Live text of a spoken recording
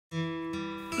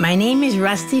My name is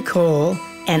Rusty Cole,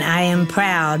 and I am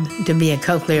proud to be a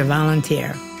Cochlear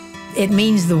Volunteer. It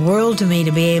means the world to me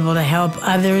to be able to help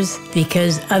others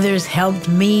because others helped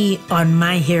me on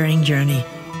my hearing journey.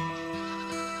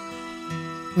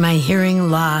 My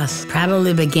hearing loss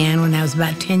probably began when I was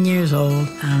about 10 years old.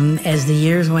 As the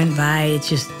years went by, it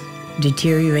just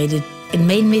deteriorated. It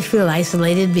made me feel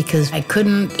isolated because I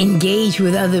couldn't engage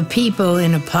with other people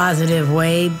in a positive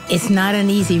way. It's not an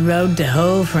easy road to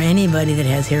hoe for anybody that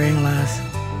has hearing loss.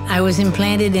 I was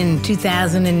implanted in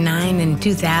 2009 and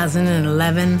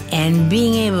 2011, and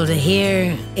being able to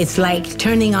hear, it's like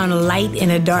turning on a light in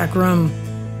a dark room.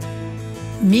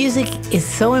 Music is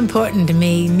so important to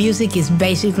me. Music is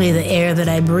basically the air that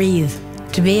I breathe.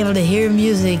 To be able to hear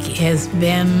music has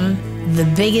been the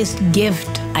biggest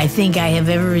gift I think I have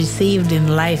ever received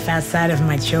in life outside of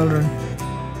my children.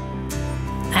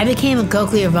 I became a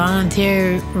Cochlear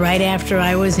Volunteer right after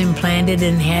I was implanted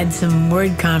and had some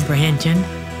word comprehension.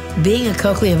 Being a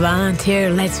Cochlear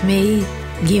Volunteer lets me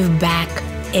give back.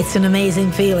 It's an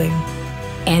amazing feeling.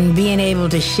 And being able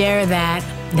to share that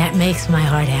makes my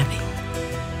heart happy.